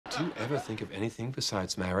you ever think of anything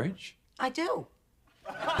besides marriage? I do.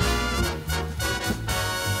 Oh.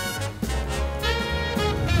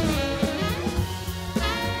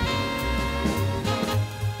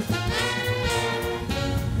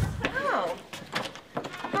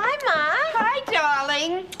 Hi, Ma. Hi,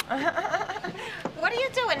 darling. What are you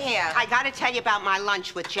doing here? I gotta tell you about my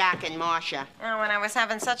lunch with Jack and Marcia. Oh, and I was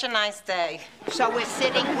having such a nice day. So we're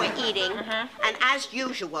sitting, we're eating, and as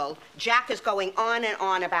usual, Jack is going on and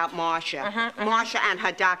on about Marcia. Marcia and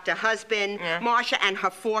her doctor husband, Marcia and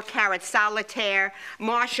her 4-carat solitaire,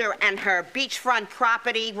 Marcia and her beachfront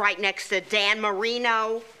property right next to Dan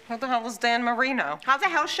Marino. Who the hell is Dan Marino? How the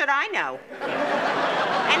hell should I know?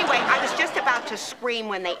 Anyway, I was just about to scream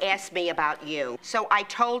when they asked me about you. So I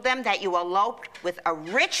told them that you eloped with a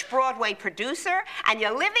rich Broadway producer and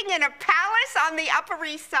you're living in a palace on the Upper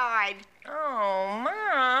East Side. Oh,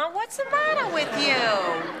 Ma, what's the matter with you?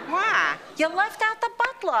 Why? You left out the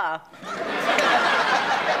butler.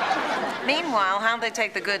 Meanwhile, how'd they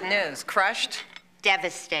take the good news? Crushed?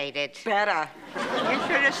 Devastated. Better. You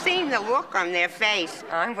should have seen the look on their face.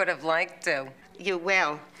 I would have liked to. You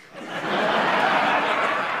will.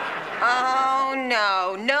 Oh,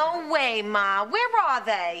 no. No way, Ma. Where are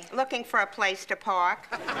they? Looking for a place to park.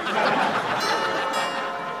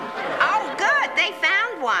 Oh, good. They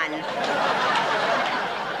found one.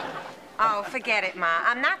 Oh, forget it, Ma.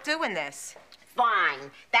 I'm not doing this. Fine.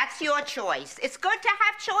 That's your choice. It's good to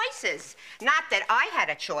have choices. Not that I had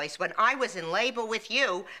a choice when I was in labor with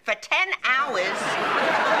you for 10 hours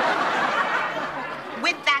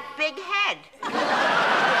with that big head.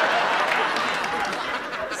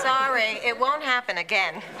 Sorry, it won't happen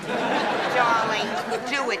again. Darling,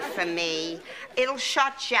 do it for me. It'll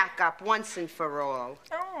shut Jack up once and for all.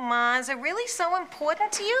 Oh, Ma, is it really so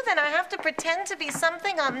important to you that I have to pretend to be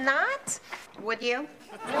something I'm not? Would you?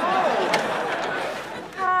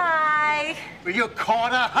 Hi. Well, you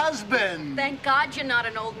caught a husband. Thank God you're not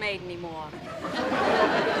an old maid anymore.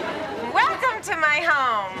 Welcome to my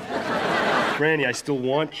home. Granny, I still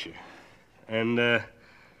want you. And,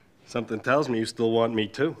 something tells me you still want me,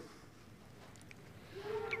 too.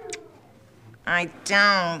 I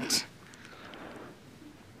don't.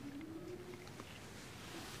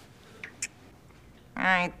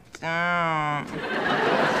 I don't.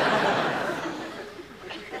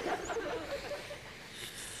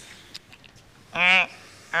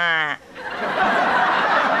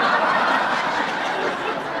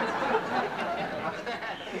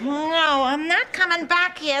 No, I'm not coming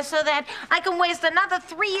back here so that I can waste another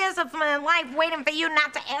 3 years of my life waiting for you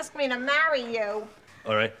not to ask me to marry you.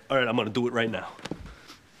 All right, I'm gonna do it right now.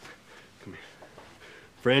 Come here.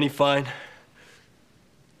 Franny Fine,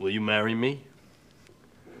 will you marry me?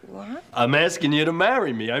 What? I'm asking you to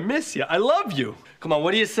marry me. I miss you. I love you. Come on,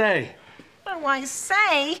 what do you say? What do I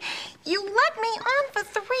say? You let me on for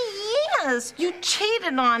 3 years. You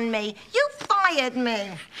cheated on me. You fired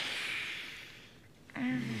me.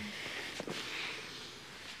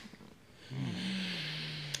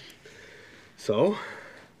 So?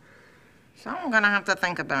 So I'm gonna have to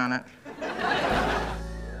think about it.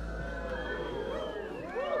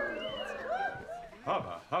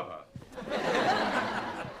 Hubba.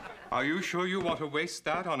 Are you sure you want to waste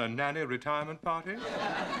that on a nanny retirement party?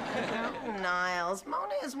 No, Niles.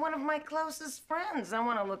 Mona is one of my closest friends. I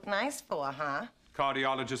want to look nice for her.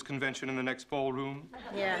 Cardiologist convention in the next ballroom?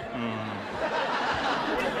 Yeah.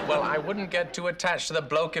 Well, I wouldn't get too attached to the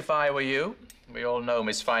bloke if I were you. We all know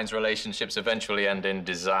Miss Fine's relationships eventually end in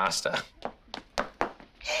disaster.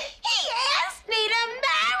 He asked me to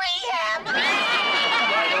marry him!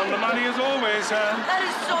 Right on the money as always, That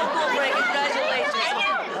is so cool, Frank. Congratulations.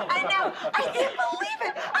 I know. I can't believe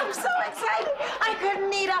it. I'm so excited. I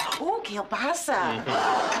couldn't eat a... Ooh, kielbasa.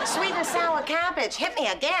 Sweet and sour cabbage. Hit me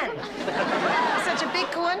again. Such a big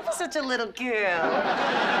corn for such a little girl.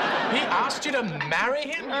 He asked you to marry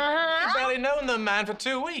him? You've barely known the man for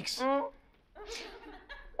 2 weeks.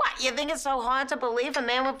 What, you think it's so hard to believe a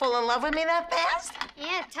man would fall in love with me that fast?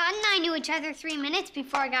 Yeah, Todd and I knew each other 3 minutes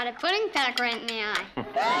before I got a pudding peck right in the eye.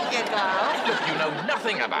 There you go. Look, you know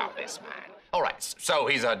nothing about this man. All right, so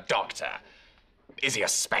he's a doctor. Is he a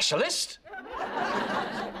specialist?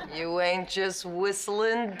 You ain't just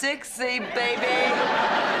whistling Dixie, baby.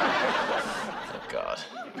 Oh, God.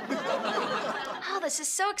 Oh, this is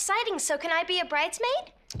so exciting. So can I be a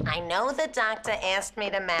bridesmaid? I know the doctor asked me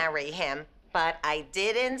to marry him, but I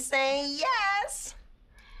didn't say yes.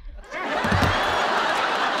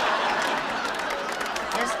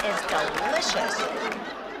 This is delicious.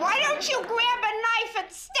 Why don't you grab a knife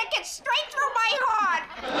and stick it straight through my heart?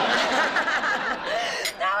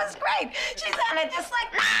 That was great. She sounded just like...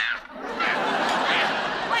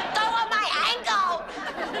 Let go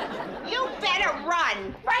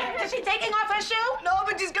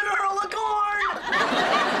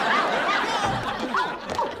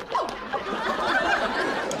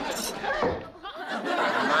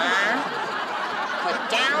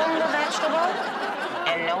comfortable,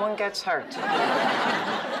 and no one gets hurt.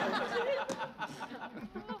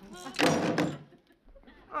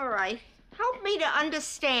 All right, help me to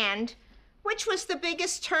understand. Which was the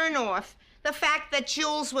biggest turnoff? The fact that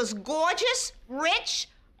Jules was gorgeous, rich,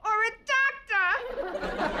 or a doctor?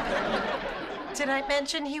 Did I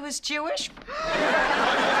mention he was Jewish?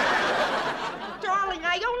 Darling,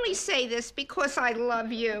 I only say this because I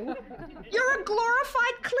love you. You're a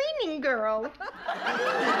glorified cleaning girl.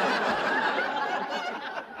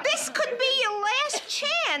 This could be your last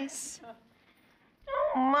chance.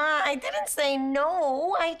 Oh, Ma, I didn't say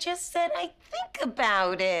no. I just said I'd think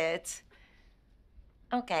about it.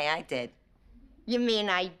 Okay, I did. You mean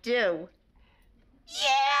I do?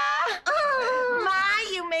 Yeah! Ma,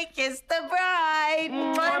 you may kiss the bride.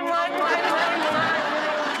 Mwah, mwah, mwah,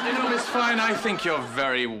 mwah. You know, Miss Fine, I think you're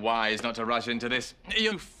very wise not to rush into this.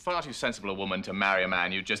 You're far too sensible a woman to marry a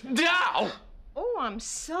man you just... Ow! Oh, I'm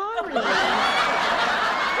sorry.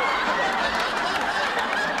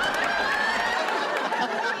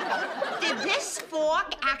 Did this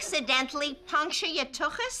fork accidentally puncture your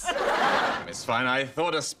tuchus? Miss Fine, I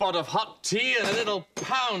thought a spot of hot tea and a little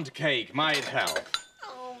pound cake might help.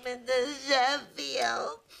 Oh, Mr.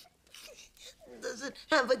 Sheffield. Does it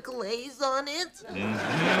have a glaze on it?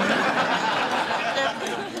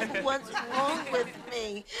 What's wrong with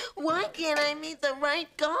me? Why can't I meet the right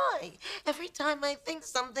guy? Every time I think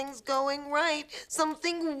something's going right,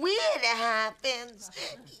 something weird happens.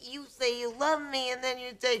 You say you love me, and then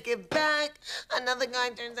you take it back. Another guy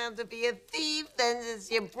turns out to be a thief. Then it's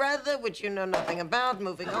your brother, which you know nothing about.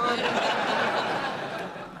 Moving on.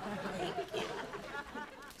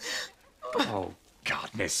 Oh, God,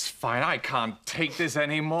 Miss Fine, I can't take this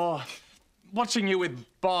anymore. Watching you with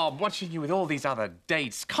Bob, watching you with all these other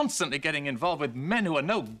dates, constantly getting involved with men who are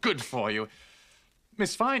no good for you.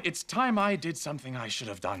 Miss Fine, it's time I did something I should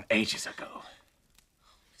have done ages ago.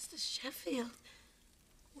 Mr. Sheffield,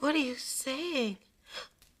 what are you saying?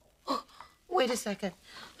 Oh, wait a second.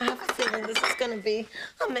 I have a feeling this is going to be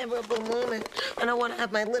a memorable moment, and I want to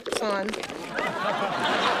have my lips on.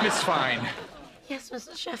 Miss Fine. Yes,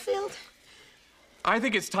 Mr. Sheffield? I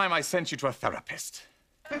think it's time I sent you to a therapist.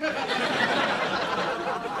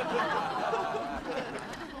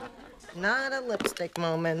 Not a lipstick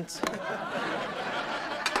moment.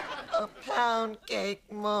 A pound cake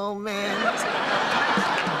moment.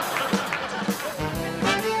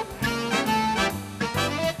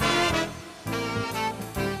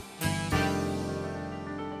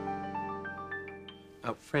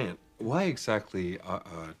 Fran, why exactly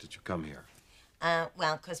did you come here?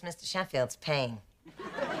 Well, because Mr. Sheffield's paying.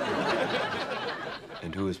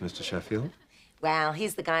 And who is Mr. Sheffield? Well,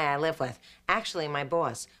 he's the guy I live with. Actually, my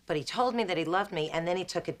boss. But he told me that he loved me, and then he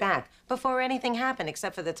took it back. Before anything happened,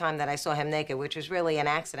 except for the time that I saw him naked, which was really an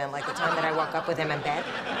accident, like the time that I woke up with him in bed.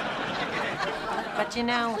 But you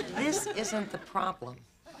know, this isn't the problem.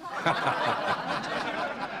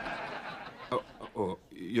 Oh,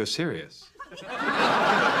 you're serious?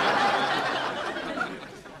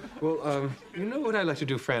 Well, you know what I'd like to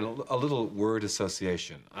do, Fran? A little word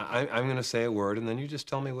association. I'm going to say a word, and then you just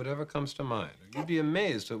tell me whatever comes to mind. You'd be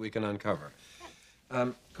amazed what we can uncover.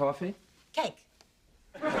 Coffee? Cake.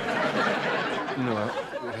 No,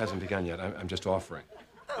 it hasn't begun yet. I'm just offering.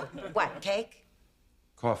 Oh, what, cake?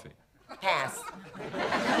 Coffee. Pass.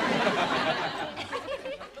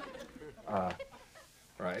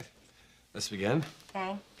 Right. Let's begin.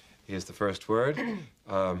 Okay. Here's the first word.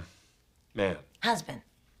 Man. Husband.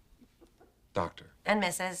 Doctor. And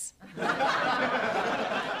Mrs.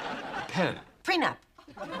 Pen. Prenup.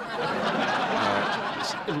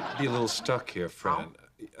 Be a little stuck here, Fran.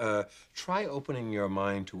 Try opening your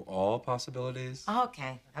mind to all possibilities.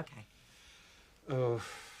 Okay, okay.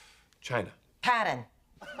 China. Pattern.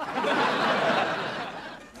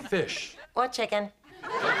 Fish. Or chicken.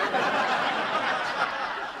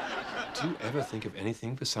 Do you ever think of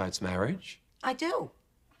anything besides marriage? I do.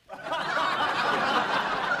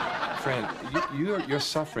 Fran, you're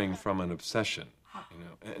suffering from an obsession, you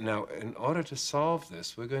know. Now, in order to solve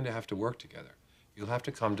this, we're going to have to work together. You'll have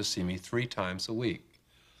to come to see me 3 times a week.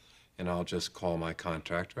 And I'll just call my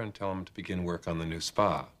contractor and tell him to begin work on the new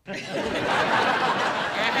spa.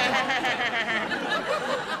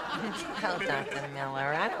 Well, Dr.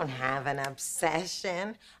 Miller, I don't have an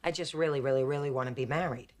obsession. I just really, really, really want to be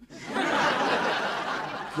married.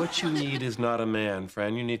 What you need is not a man,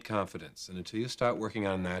 Fran. You need confidence. And until you start working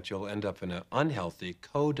on that, you'll end up in an unhealthy,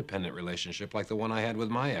 codependent relationship like the one I had with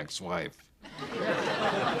my ex-wife.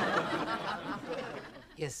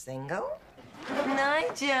 You're single?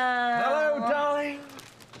 Nigel. Hello, darling.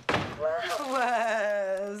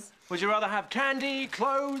 Flowers. Would you rather have candy,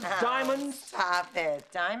 clothes, diamonds? Stop it.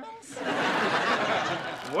 Diamonds?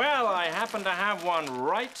 Well, I happen to have one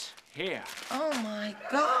right here. Oh, my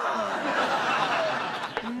God.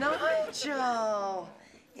 Nigel,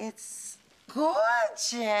 it's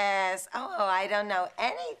gorgeous. Oh, I don't know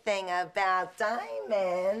anything about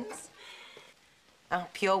diamonds. Oh,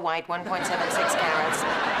 pure white, 1.76 carats.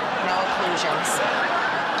 No occlusions.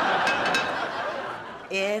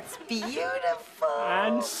 It's beautiful.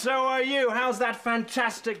 And so are you. How's that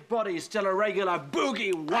fantastic body? Still a regular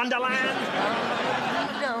boogie wonderland?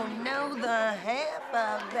 You don't know the half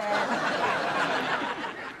of that.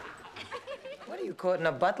 What are you, caught in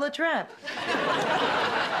a butler trap?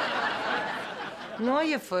 Gnaw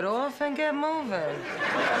your foot off and get moving.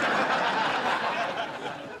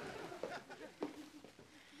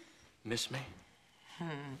 Miss me?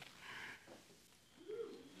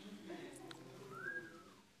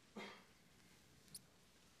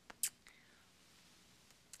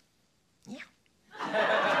 Yeah.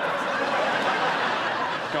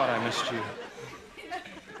 God, I missed you.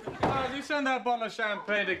 Did you send that bottle of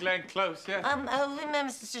champagne to Glenn Close, yeah?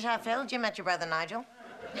 Mr. Sheffield, you met your brother Nigel.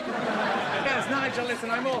 Yes, Nigel, listen,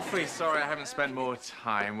 I'm awfully sorry I haven't spent more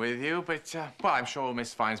time with you, but, well, I'm sure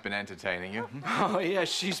Miss Fine's been entertaining you. Oh, yeah,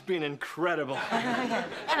 she's been incredible.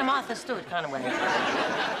 And a Martha Stewart kind of way.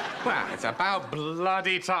 Well, it's about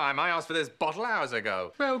bloody time. I asked for this bottle hours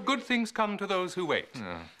ago. Well, good things come to those who wait.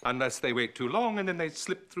 Unless they wait too long and then they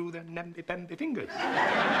slip through their namby-pamby fingers.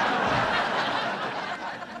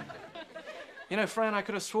 You know, Fran, I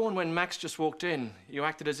could have sworn when Max just walked in, you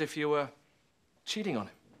acted as if you were cheating on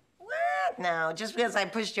him. What now? Just because I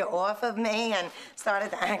pushed you off of me and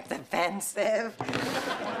started to act defensive?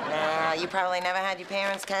 Nah, you probably never had your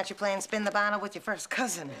parents catch you playing spin the bottle with your first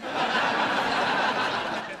cousin.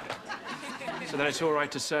 So then it's all right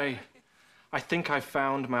to say, I think I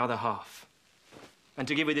found my other half. And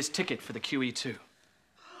to give you this ticket for the QE2.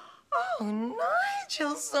 Oh,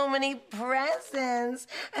 Nigel, so many presents.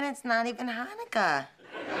 And it's not even Hanukkah.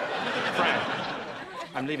 Fran,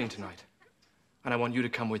 I'm leaving tonight. And I want you to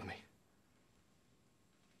come with me.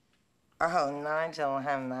 Oh, Nigel,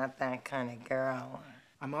 I'm not that kind of girl.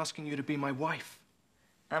 I'm asking you to be my wife.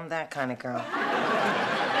 I'm that kind of girl.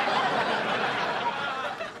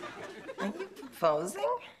 Are you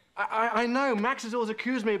proposing? I know. Max has always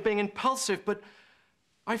accused me of being impulsive, but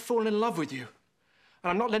I've fallen in love with you. And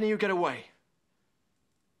I'm not letting you get away.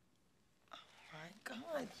 Oh, my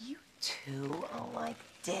God. You two are like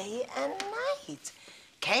day and night.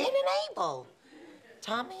 Cain and Abel.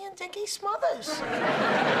 Tommy and Dickie Smothers.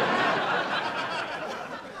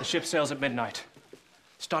 The ship sails at midnight.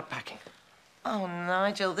 Start packing. Oh,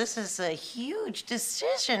 Nigel, this is a huge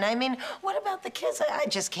decision. I mean, what about the kids? I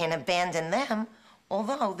just can't abandon them.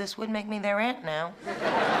 Although, this would make me their aunt now.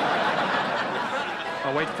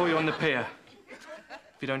 I'll wait for you on the pier.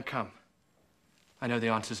 If you don't come, I know the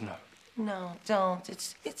answer's no. No, don't.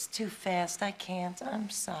 It's too fast. I can't. I'm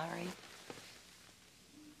sorry.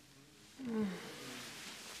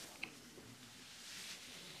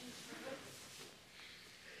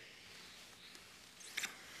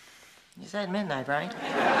 You said midnight, right?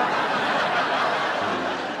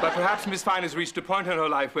 But perhaps Miss Fine has reached a point in her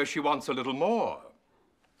life where she wants a little more.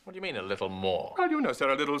 What do you mean, a little more? Well, you know,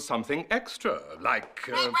 sir, a little something extra, like...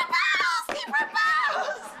 He proposed! He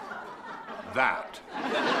proposed! that.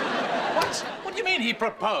 What do you mean he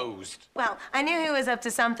proposed? Well, I knew he was up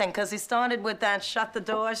to something, because he started with that shut the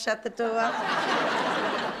door, shut the door.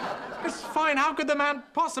 Miss Fine, how could the man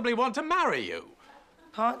possibly want to marry you?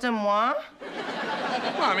 Pardon-moi?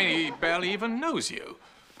 Well, I mean, he barely even knows you.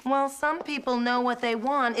 Well, some people know what they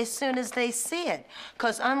want as soon as they see it.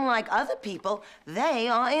 Because unlike other people, they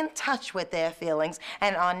are in touch with their feelings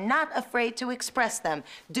and are not afraid to express them.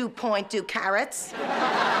 Do point, do carrots.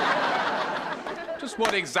 Just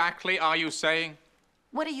what exactly are you saying?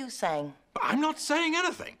 What are you saying? I'm not saying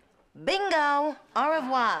anything. Bingo. Au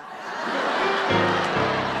revoir.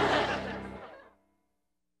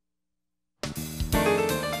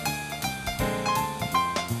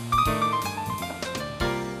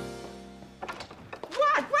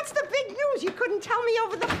 What's the big news? You couldn't tell me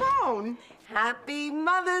over the phone. Happy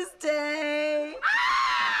Mother's Day.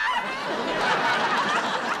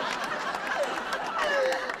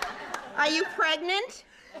 Are you pregnant?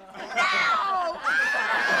 No! Oh,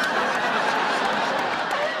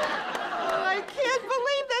 I can't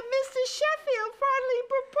believe that Mr. Sheffield finally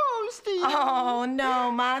proposed to you. Oh,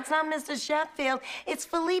 no, Ma, it's not Mr. Sheffield. It's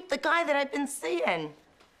Philippe, the guy that I've been seeing.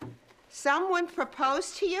 Someone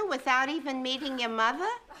proposed to you without even meeting your mother?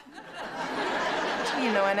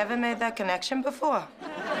 You know, I never made that connection before.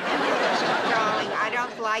 Darling. darling. I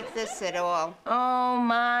don't like this at all. Oh,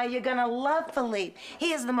 Ma, you're gonna love Philippe.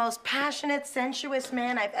 He is the most passionate, sensuous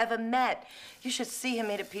man I've ever met. You should see him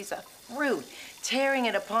eat a piece of fruit, tearing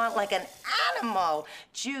it apart like an animal,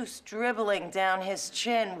 juice dribbling down his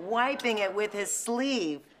chin, wiping it with his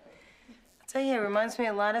sleeve. I tell you, it reminds me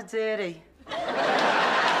a lot of Daddy.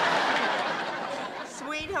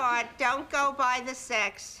 Sweetheart, don't go by the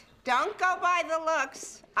sex. Don't go by the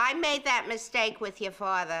looks. I made that mistake with your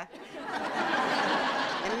father.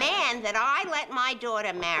 The man that I let my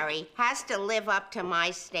daughter marry has to live up to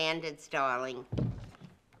my standards, darling.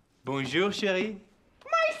 Bonjour, chérie.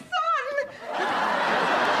 My son!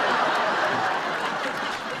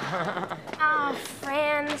 Oh,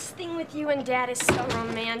 Fran, this thing with you and Dad is so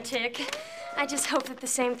romantic. I just hope that the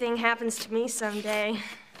same thing happens to me someday.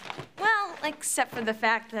 Well, except for the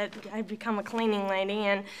fact that I become a cleaning lady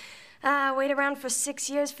and wait around for 6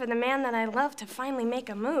 years for the man that I love to finally make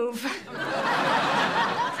a move. Oh,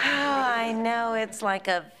 I know, it's like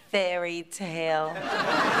a fairy tale.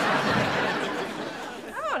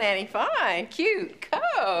 Oh, Nanny Fine, cute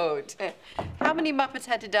coat. How many Muppets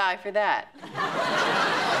had to die for that?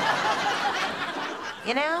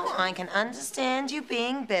 You know, I can understand you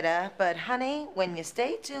being bitter, but honey, when you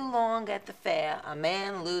stay too long at the fair, a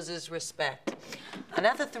man loses respect.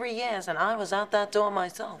 Another 3 years and I was out that door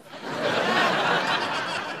myself.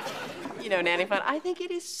 You know, Nanny Fine, I think it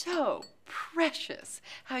is so precious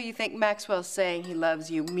how you think Maxwell saying he loves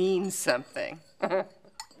you means something. I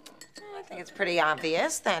think it's pretty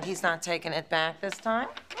obvious that he's not taking it back this time.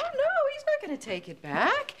 Oh, no, he's not going to take it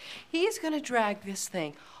back. He's going to drag this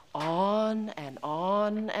thing on and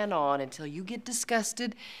on and on until you get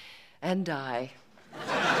disgusted and die.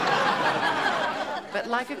 But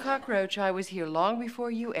like a cockroach, I was here long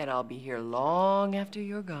before you, and I'll be here long after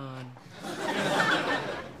you're gone.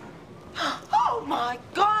 Oh, my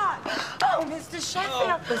God! Oh, Mr.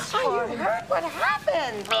 Sheffield, oh, you heard what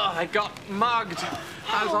happened? Oh, I got mugged.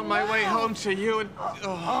 I was on my way home to you and...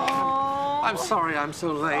 Oh, I'm sorry I'm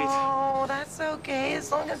so late. Oh, that's okay.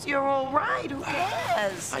 As long as you're all right, who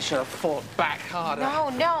cares? I should have fought back harder.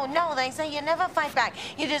 No. They say you never fight back.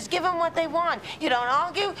 You just give them what they want. You don't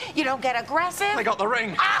argue. You don't get aggressive. They got the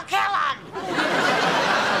ring. I'll kill them!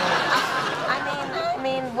 I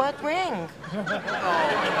mean, what ring?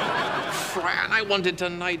 Fran, I wanted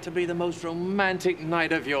tonight to be the most romantic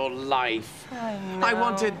night of your life. I know. I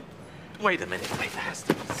wanted... Wait a minute. Wait, there has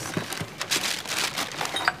to be...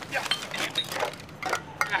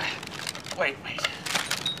 Wait.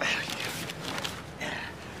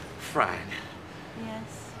 Fran.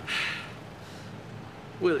 Yes?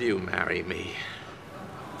 Will you marry me?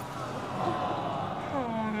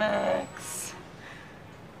 Oh, Max.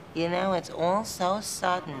 You know, it's all so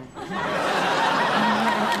sudden.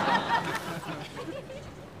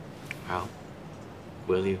 Well,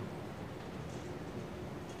 will you?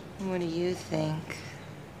 What do you think?